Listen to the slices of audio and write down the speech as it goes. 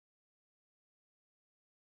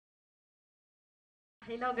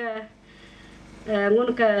Hello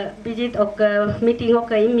ngun ke visit meeting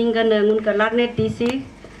immingan ngun ke larnet DC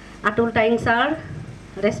atul taing sar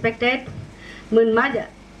respected mun maj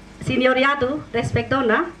senior yadu respect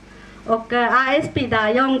dona ASP da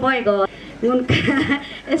young boy go ngun ke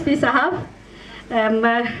SP sahab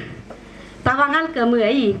tawangal ke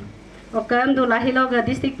mai amdullah hello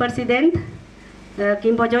district president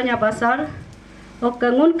kimpojonya basar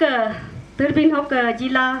ngun ke Tirbin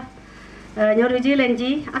jila Nyabi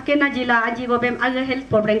lenji akena jila aji gobem aga health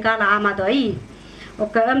problem kala amadoi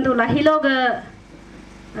amdullah hilo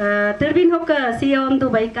Tirbin CEO amdu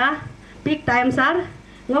baika peak time sar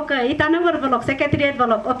itana bolok secretariat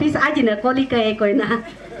bolok office aji na koli ke ekoina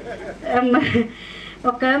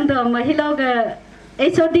amdu hilo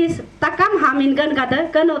HODs takam hamin gan kada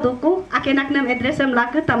kano duku akenak nam address am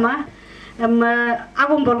lak tama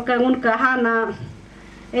agum bol ka ngun ka hana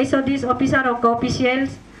HODs officer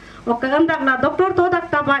officials amdak la doktor to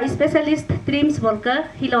dak taba specialist trims bolka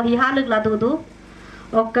hilo hi haluk la dudu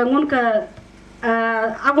ngun ka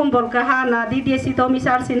agum bolka hana DDC to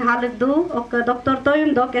misar sin haluk du doktor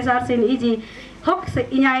toyum do kesar sin iji hok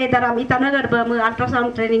inya daram itanagar ba mu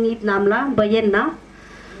ultrasound training it namla bayenna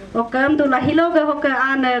amdullah hilo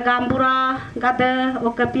an gambura gade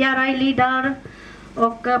PRI leader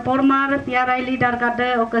former PRI leader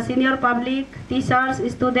kade senior public teachers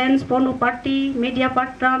students ponu party media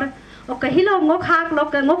partner hilo ngok hak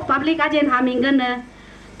ngok public ajen hamingan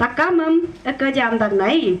takamam jam dag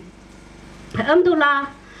nai amdullah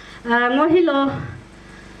ngohilo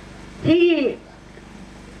hi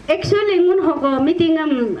actually ngun hogo meeting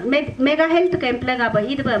mega health camp lega ba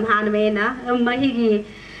idbam hanmena mahigi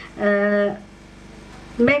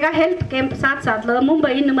mega health camp साथ lo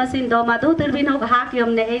Mumbai in masin do madu Tirbin hak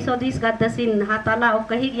yom ne HODs gadasin hatala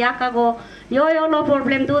hi ya kago yo lo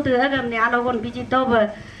problem tu agam ne alogon biji do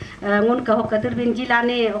ngun ka Tirbin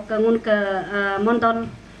jilane ngun ka mondol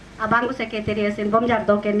abangu secretary sin bomjar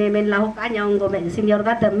do ke ne men la anyong go men senior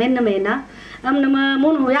gadam men mena nama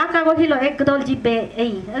mun ya kago hilo ek dol jibe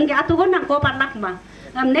ange atu gon nang ko parlak ma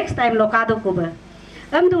next time lo kado ko ba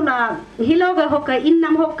amdullah hilo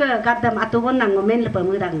innam gadam atugon nang men lepa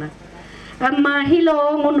mudang na hilo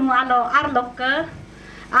ngunu alo arlok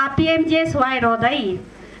PMJ swai rodai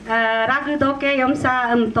ragu doke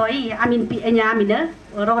yomsa toi amin pi nya amina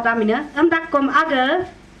roda mina amdak kom aga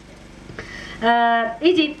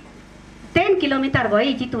iji 10 kilometer go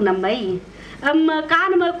iji tu namai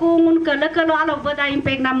kan ma ku ngun ka lekalo alo bada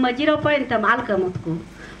impact nam 0 point mal kamutku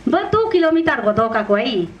 2 kilometer go doka ko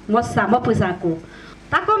mossa mopusaku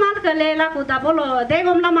tako mal ke lela ku ta bolo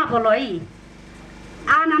degom lama boloi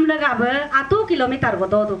anam lega be 2 kilometer go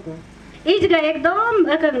doduku ijga ekdom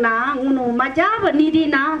ekna unu majab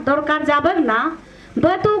nidina dorkar jabag na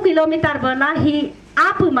 2 kilometer bala hi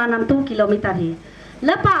apu manam 2 kilometer hi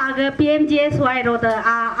lapa aga PMJ swai roda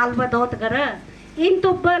alba dot gara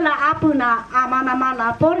into bala apu na amana mala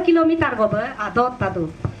 4 kilometer go be adot tadu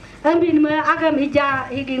ambin me agam ija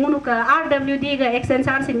higi ngunu ka RWD ga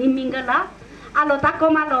extension sin imingala alo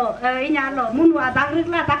takom alo inya alo munu adagrik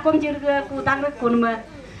la takom jirga ku dagrik kunma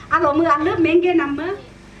alo mu alu menge namma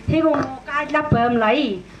hego ka la pam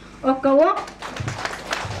lai wok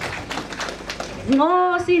ngo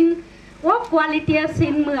sin wok quality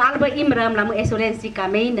sin mu alba imram la mu assurance ka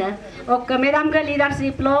meina medam ga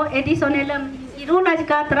leadership lo additional irula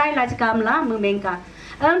ka try la kamla mu mengka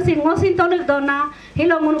sin ngo sin toluk dona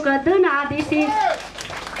hilo munu ka duna adisi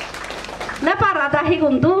Lepar ada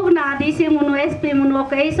higum dugna disi munu SP munu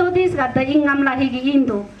HODs gada ingam la higi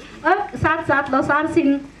indo sat lo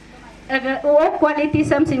sarsin quality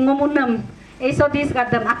samsin ngomunam HODs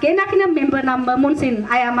gada akena kena member number munsin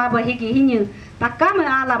ayama ba higi hinyu takam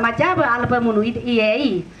ala majaba alba munu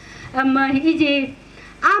iei hiji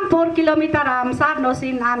 4 kilometer am sar no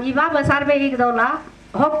sin am iba ba sarve hig dola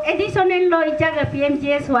additional lo ijaga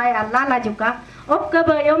PMJS wai alla la juga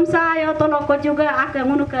ba yomsa yo tono ko juga aka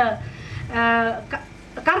munu ka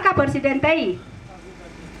karka presidentai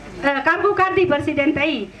kargu kardi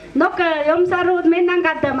presidentai nok yom sarud menang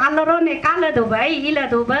gadam alorone kala dubai ila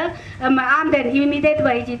duba am den immediate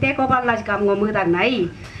bai jite ko balaj kam ngomudang nai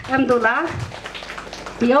amdullah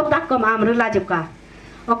yo tak kom amru lajuka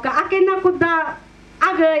akena kuda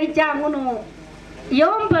aga ija ngunu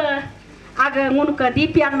yom ba aga ngunu ka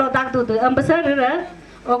dipian lo dak du ambasar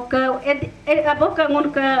aboka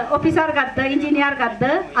ngun ke officer gadda engineer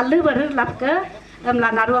gadda allu baru lapka la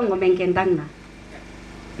naruang ngomengken dangna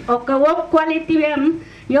wok quality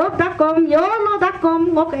yo dakom yo lo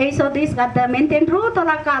dakom ngok HODs gadda maintain ru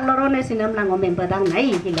tolaka lorone sinam la ngomeng badang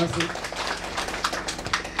nai hilosi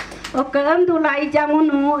amdullah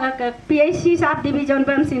ijamunu PHC sub division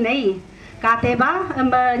bam sinai kateba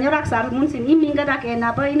nyorak sar mun sin iminga dak ena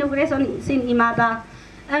ba inauguration sin imada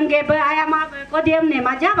angge ba ayama kodiam ne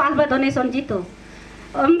maja alba donation jitu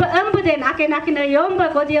den akena yomba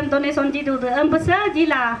kodiam donation jitu sa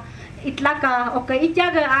jila itlaka oke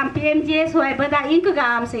ijaga am PMJS hoy bada inga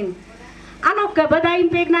am sin anok bada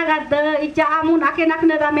impact na gadda ija amun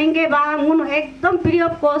akena da menge ba mun ekdom free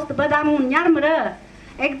of cost bada mun nyarmra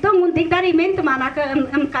ekdom mun digdari ment mana ka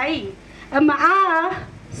kai a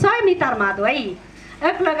 100 meter madu ai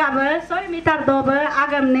ek lagaba 100 meter dobe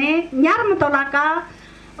agamne nyarm tolaka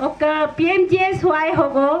ok PMJS hoy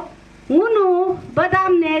hogo ngunu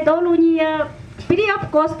badam ne dolunya free of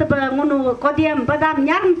cost ba ngunu kodiam badam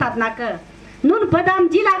nyarm tatnaka nun badam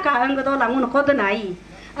jilaka ang dola ngunu kodnai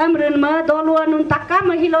amrun ma dolu nun takka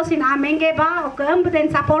mahilosin amenge ba ok ambden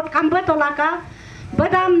support kamba tolaka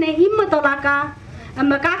badam ne im tolaka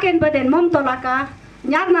kaken baden mom tolaka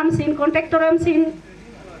nyarnam sin kontraktoram sin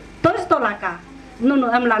tos tolaka nunu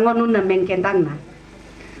amlangon nun mengkendang na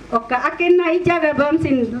oka aken na ijaga bam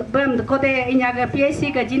sin bam kode inyaga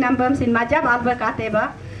PSC ka jinam bam sin majab alba kateba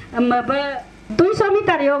ba 200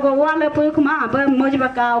 meter yogo wala pukma ba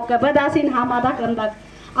mojbaka oka badasin hamada kandak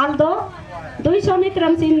aldo 200 meter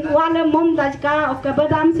sin wala mom dajka oka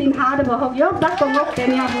badam sin had bahog yok dak kongok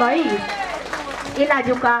teniar loi ila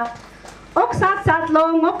juka ok sat lo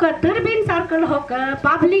ngok Tirbin circle hok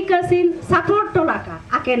public sin support tolaka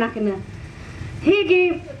akena higi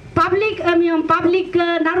public amium public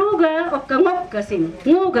naruga ok ngok sin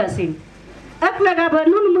nguga sin ak laga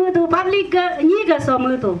banun mudu public nyiga so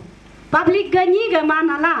mudu public nyiga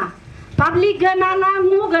manala public nala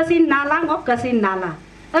nguga sin nala ngok sin nala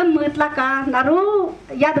mutlaka naru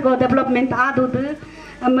yad go development adu du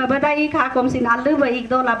badai kha kom sin alu ba ik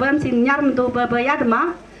do labam sin nyarm do ba yad ma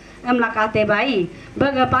lakate bai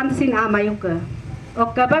baga pansin amayuka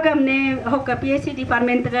ok bagam ne hok PSC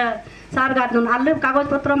department ga sargat nun alu kagoj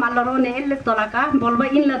potro maloro ne elek tolaka bolba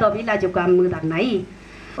inla do bila juga mudak nai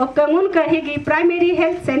ok ngun ka higi primary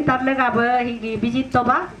health center lega ba higi visit to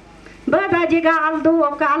ba da jega aldu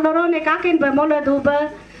ok aloro ne kaken ba mola du ba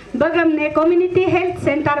bagam ne community health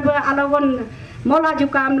center ba alogon mola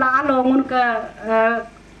juga amla alo ngun ka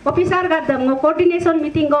officer ga dam coordination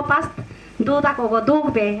meeting go past duda ko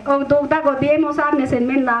dugbe o duda ko demo samne sen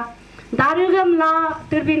menla darugam la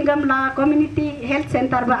Tirbin gam la community health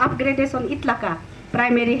center ba upgradation itlaka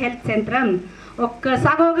primary health centrum ok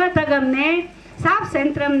sagoga tagam ne sub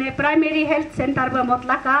centrum ne primary health center ba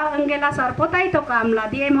motlaka angela sar potai to kamla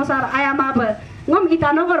demo sar ayama ba ngom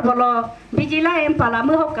itanogor bolo bijila em pala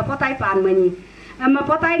mu hok potai pan mani amma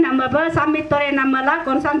potai nama ba submit tore namala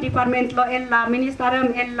concern department lo ella ministerum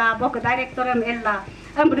ella bok directorum ella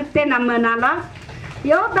ambrute nama nala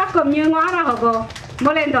yo dakom nyung ara hogo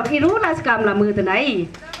molendo irulas kamla mudnai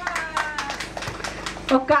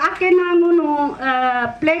oka akena munu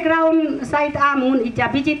playground site amun ija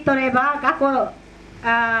visit toreba kako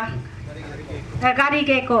gari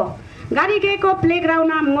geko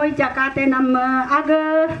playground am ngoi jakate nam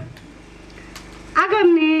agam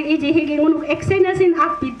ne iji higi ngunu exenasin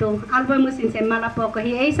apito album sin semala poko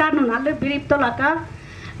hi eisa nun alu birip tolaka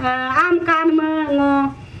am kan ngo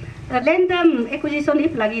lendam acquisition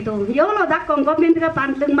ip lagi tu yolo dakong government ka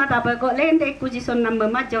panlung mata ba ko land acquisition number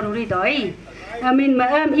ma jaruri doi amin ma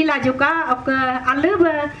ila juga ok alu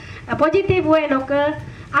ba positive way lok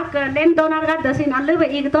ak land donor ga dasin alu ba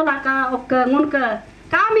ig tolaka ok ngun ka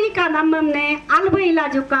kami ka namam ne alba ila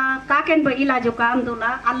juga kaken ba ila juga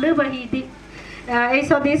amdula alu ba hi di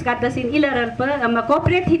eso dis ga dasin ilaral pa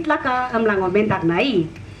corporate hitlaka amlango mentak nai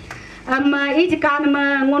ijkan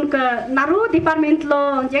ngun ke naru department lo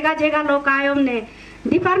jega lo kayom ne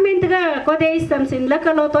department ga kode istam sin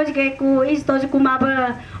lakalo toj ge ku is toj ku ma ba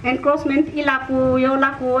encroachment ilaku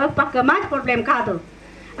yolaku pak maj problem ka do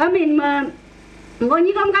amin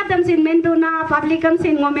ngoni kam kadam sin mentuna publicam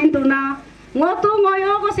sin ngomentuna ngotu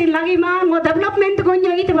ngoyo ko sin lagi ma ngo development ko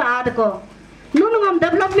nyo it ba ad ko nun ngom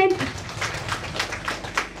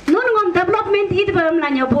development it ba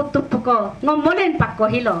mlanyo botup ko ngom molen pak ko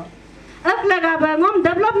hilo ak laga ba ngom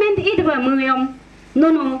development it ba muyom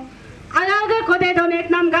nunu aga kode donate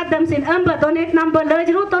nam gadam sin amba donate number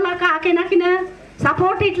lajru tolaka akena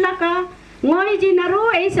support it laka ngoi jinaru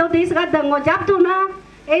eiso dis gadam ngo japtuna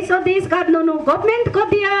eiso dis gad nunu government ko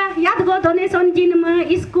dia yad go donation jinma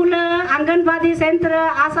school anganwadi center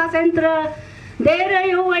asa center dere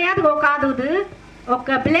yo yad go kadu de ok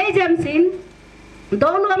blazem sin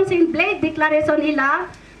dolom sin blaze declaration ila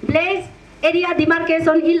blaze area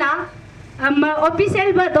demarcation ila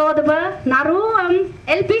official ba dod ba naru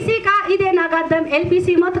LPC ka ide nagadam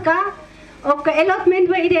LPC mot ka ok allotment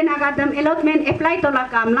ba ide nagadam allotment apply to la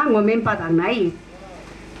kamla ngomem padang nai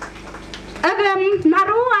agam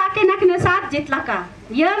narua kenak na saat jitlaka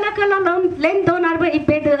ya la kalon len donar ba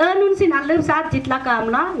ibed anun sin alum saat jitlaka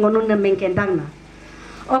amla ngonun na mengkendang na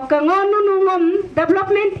ok ngonun ngom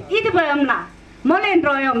development it ba amla molen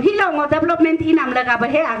royom hilong development inam laga ba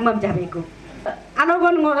he agmam jabeku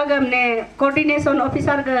alogon ngo agam ne coordination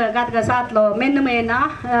officer ga gat ga saat lo men me na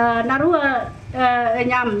narua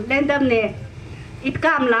nyam lendam ne it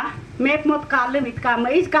kamla mek mot kalum it kam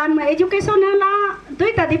is kan ma education la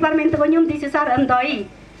duita department ko nyum disesar andoi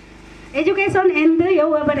education and yo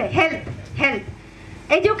abare health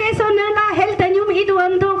education la health nyum idu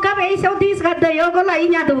andu ka be so dis gadda yo ko la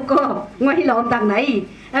inya du ko ngoi lo tang nai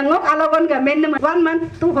ngok alogon ga men 1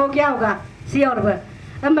 month tu ho gya hoga sior ba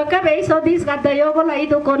amma ka be so dis gadda yo ko la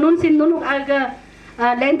idu ko nun sin nunu aga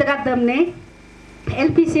land gaddam ne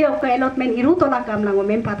LPC ko allotment iru to la kam la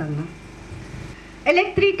ngomen padang na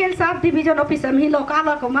electrical sub division office am hilo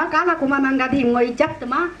kala kuma nanga dhim ngoi jakt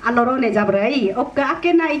ma alorone jabrai okka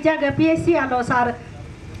akena ijaga PSC alo sar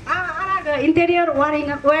araga interior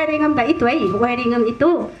wiring am da itu wiring am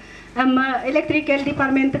itu electrical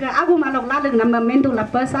department ga agu malok lalung nam mendu la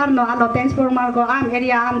pasar no alo transformer go am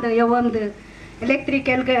area am de yowam de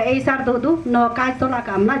electrical ga sar do no kaj tola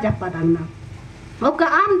kam la japadang na okka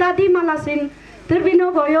am dadi malasin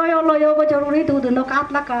turbino go yo go jaruri du no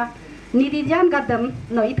katla ka nirijan kadam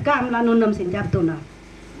no itka amla nunam sinjab tuna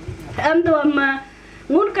amdo amma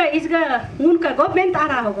ngunka government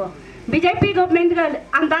ara hogo BJP government ga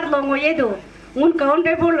andar lo ngoyedo ngunka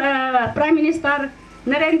honorable prime minister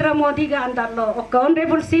Narendra Modi ga andar lo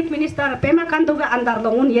honorable chief minister Pema Khandu ga andar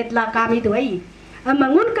lo ngun yetla kami do ai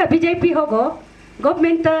amma ngunka BJP hogo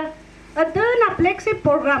government adana flagship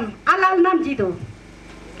program alal nam jido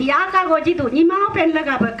yaka go jido nima pen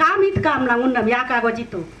laga ba kamit kam la ngunam yaka go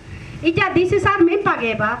jido ija disesar men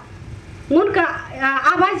pageba ngunka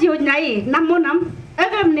आवाज योजना नमो नम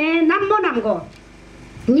अगर ने नमो नम गो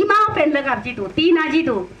निमाओ पेन लगा जितु तीना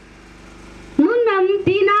जितु मुन्नम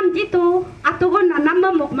तीनाम जितु अतुगो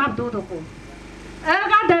नम्म मुकमा दूदो को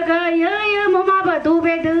अगा दग ये मोमा बदु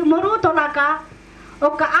बेद मरु तोलाका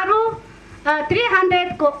ओका आरु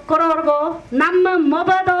 300 करोड़ गो नम्म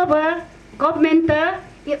मोबदो ब गवर्नमेंट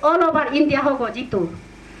ऑल ओवर इंडिया होगो जितु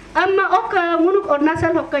amma oka munuk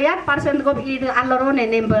ornasal hokka yak percent go id alorone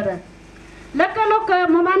nember laka loka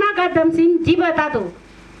momana gadam sin jiba tadu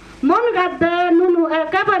mon gadda nunu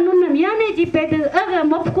kaba nunam yane jiped aga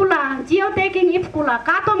mopkula geotagging ifkula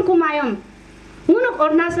katom kumayam munuk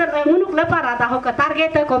ornasal munuk leparata hokka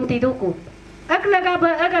target komti duku aglaga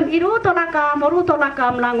ba agam iru tolaka moru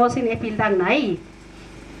tolaka mlangosin epildang nai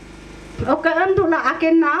oka andula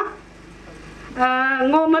akenna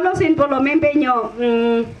ngomalosin polo membenyo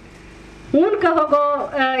ngun ka hogo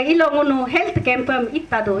ilo ngunu health campam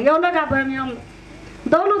ittado yolaga bamyam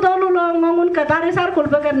dolu lo ngun ka daresar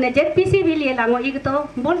kulbagar ne ZPC bili lango igto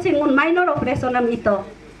bolsin ngun minor operation am ito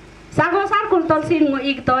sago sar kul tolsin ngo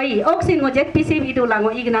igto I oksin ngo ZPC bidu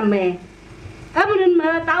lango ignam me amun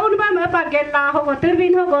taun ba ma pagella hogo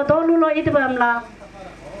Tirbin hogo dolu lo idbam la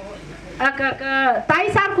aka tai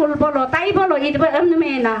sar kul bolo tai bolo idba am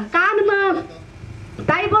me na kan ma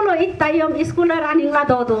tai bolo it tayom school running la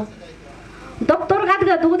dodo doktor gat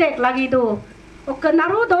ga du dek lagi do ok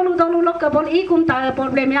naru dolu lok bol I kum ta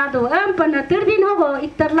problem ya do am pan Tirbin hogo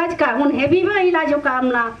itar laj ka un heavy ba ilaj ka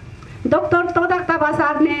amla doktor todak ta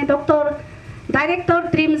basar ne doktor director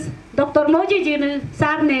trims doktor moji jin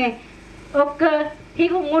sar ne ok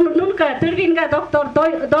higu nun ka Tirbin ga doktor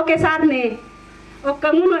do ke sar ne ok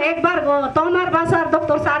ngunu ek bar go tomar basar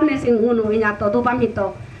doktor sar ne sing ngunu inya to du pamito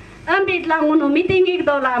ambit la ngunu meeting ik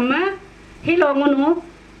do lam hilo ngunu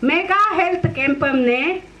mega health कैंपम ने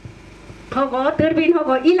होगो Tirbin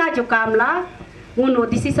होगो इलाज कामला उनो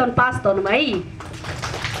डिसीजन पास तो भाई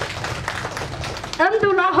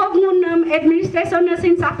अंदुला होग उन एडमिनिस्ट्रेशन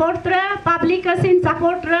सिन सपोर्ट रे पब्लिक सिन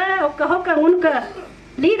सपोर्ट रे ओक होक उनक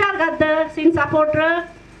लीडर गद सिन सपोर्ट रे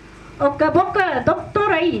ओक बोक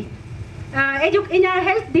डॉक्टर आई एजुक इना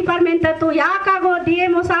हेल्थ डिपार्टमेंट तो या का गो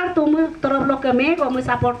डीएमओ सार तुम तरफ लोक में गो मु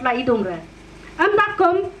सपोर्ट ला इदुम रे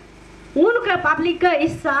अंदाकम ngunka public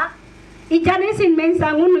issa ijane sin mensa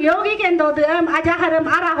ngun yogi kendo de ajaharam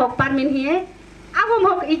ara hok parmin hie agum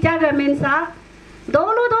hok ijaga mensa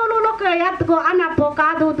dolu lok yat go anapo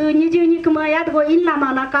kadu de nyiji nyikma yat go inla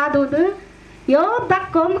mana kadu de yo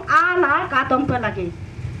dakom ala katom pelage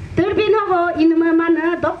Tirbin hogo inma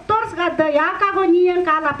mana doctors gadda ya ka go nyen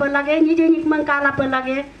kala pelage nyiji nyikma kala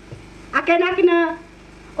pelage akenakina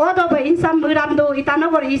odo be insam muramdo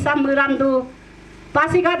itano go isam muramdo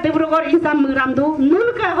Pasiga Dibrugar insam muramdu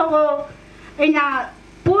nunka hogo enya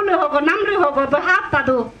pul hogo namru hogo bahap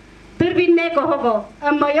tadu Tirbin ne ko hogo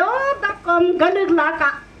amayo takom galug la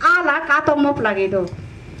ala katom mop lagi tu.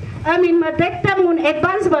 Amin medekta mun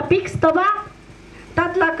advance ba fix to ba.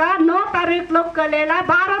 Tatlaka 9 tarik lok kelela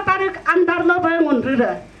 12 tarik andar lo bangun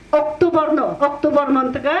rida. Oktober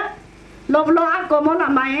nontaga lovlo ako mo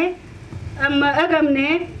lamay agam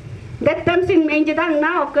ne dettam sin menjidang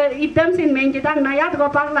na ok idam sin menjidang na yat go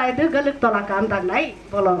parla itu galuk tola kam tag nai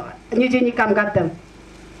bolo nyujuni kam gaddam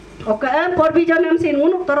ok provisionam sin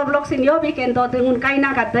unuk toro blok sin yo biken to tungun kaina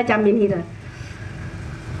gadda jamin hira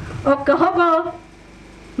ok hogo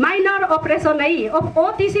minor operation nai o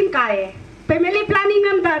tisin kae family planning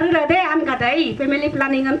am darura de an gadai family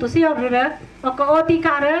planning am tusi orura ok o ti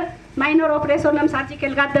kara minor operation am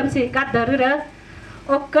surgical gaddam si gaddarura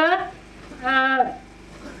ok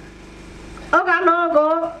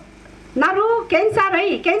Ogalogo naru cancer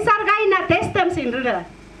gai na testam sinrura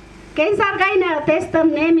cancer gai na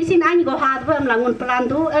testam ne misin an go hat bam langun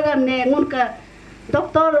plandu agam ne ngun ka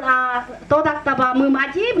doktor todak taba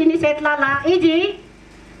mumaji bini setla la iji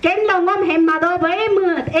ken longom hemma do bai mu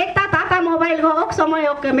ekta tata mobile go ok somoy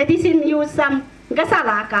ok medicine use sam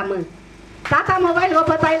gasala kam tata mobile go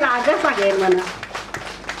patai la gasa gen mana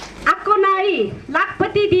aku nai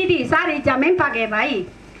lakpati didi sari jamin page bai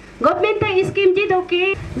government scheme जी दो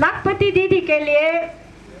कि लाखपति दीदी के लिए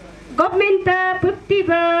गवर्नमेंट 50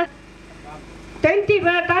 20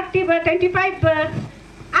 30 25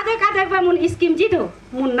 आधे मुन स्कीम जी दो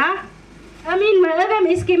मुन्ना अमीन में अगम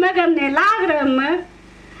स्कीम अगम ने लाग रम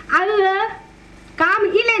काम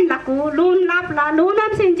इलेन लाकू लून लापला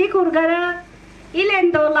लूनम सिंजी कुरगर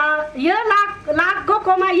इलेन दोला ये लाख गो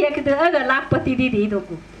कोमा ये कि अगर लाखपति दीदी दो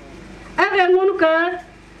को अगर मुनका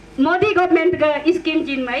मोदी गवर्नमेंट का स्कीम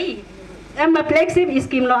जिन मई एम फ्लेक्सिब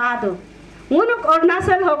स्कीम लो आदो उनुक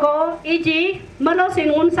अरुणाचल होगो इजी मलो सिन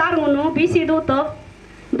उन सार उनु बीसी दो तो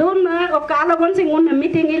दून में ओकालोगन सिन उन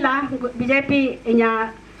मीटिंग इला बीजेपी इन्या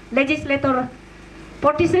लेजिस्लेटर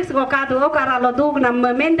 46 गो कादो ओकारालो दूग नम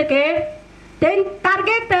मेंद के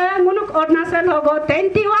टारगेट उनुक अरुणाचल होगो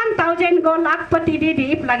 21,000 गो लाखपति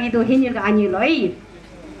दीदी लगी दो हिन्य आनी लोई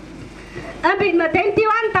अभी में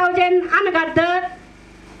 21,000 अनगद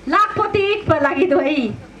लाखपति पर लगी दो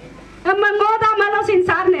ही मोदा मलो सिन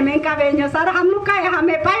सार ने में का वेन्यो सर हम लोग का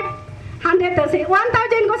हमें 500 से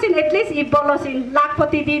 1,000 को सिन एटलीस्ट इ बोलो सिन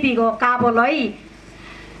लाखपति दीदी को का बोलो ही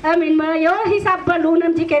अमीन में यो हिसाब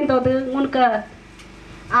बलूनम जी केन तो उनका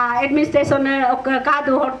एडमिनिस्ट्रेशन ओक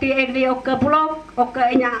कादू होती एग्री ओक ब्लॉक ओक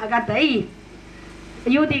इन्या गदा ही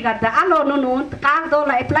यूदी गदा आलो नुनु का दो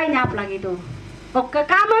ला अप्लाई न्याप लगी दो ओक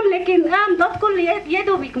कामम लेकिन दत कुल ये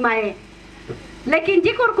दो बिक माए लेकिन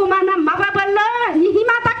जिकुर कुमाना माबाबल्ला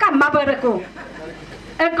हिमाता का माबरको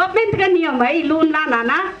गवर्नमेंट का नियम है लून ला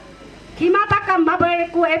नाना हिमाता का माबे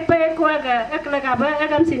को एपे को एकलगा ब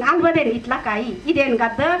अगम सिन आलबदेन इतला काई इदेन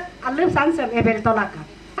गद अल्ल सांसम एबेल तोलाका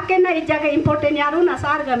अकेना इ जगह इंपोर्टेंट यारू ना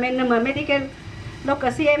सार ग मेन मेडिकल लोक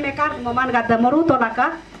सीएमए कार्ड ममान गद मरु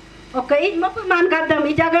तोलाका ओके इ मक मान गद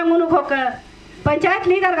इ जगह मुनु खोक पंचायत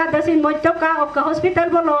लीडर गद सिन मोजका ओक हॉस्पिटल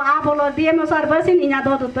बोलो आ बोलो डीएमओ सर बसिन इना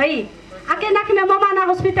दो तई आके नाकना ममाना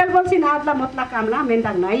हॉस्पिटल बोलसिन आदला मतला कामला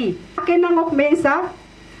मेंदाग नाई आके नांगक Mensa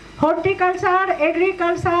horticulture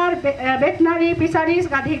agriculture veterinary fisheries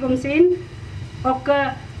Gandhi गुमसिन ओक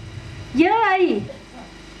ये आई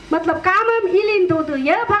मतलब कामम इलिन दुदु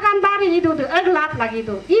ये बगान बारी दुदु अगलाप लगी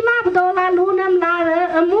दो इमा दोला लूनम ला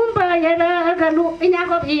मुंबा ये अगलु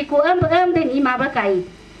इन्यागो इको दिन इमा बकाई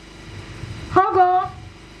होगो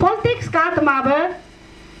पॉलिटिक्स कात माबे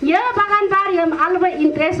ये बागान बारियम अलबे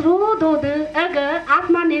इंटरेस्ट रू दूध अग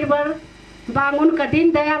आत्मनिर्भर बांगुन का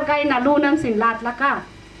दिन दयाल गाय ना लूनम सिन लात लका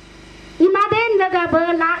इमादेन लगा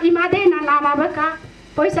बला इमादेन ना लामा बका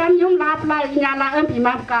पैसा न्यूम लाप ला इनाला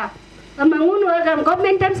इमाम का मंगुन अगम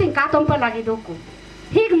गवर्नमेंट सिन कातम पर लगी दोको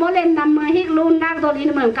हिग मोलेन नम हिग लून नाग दोल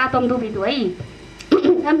इन मन कातम दुबी दोई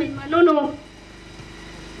अमिन मनुनु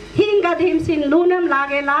हिंगा धीम सिन लूनम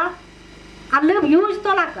लागेला अलब यूज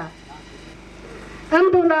तो लका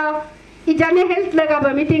अमदुला इजाने हेल्थ लगा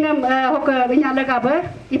ब मीटिंग होक बिना लगा ब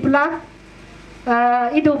इपला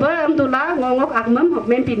इदुबा अमदुला ngongok agmam hok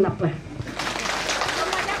men pinap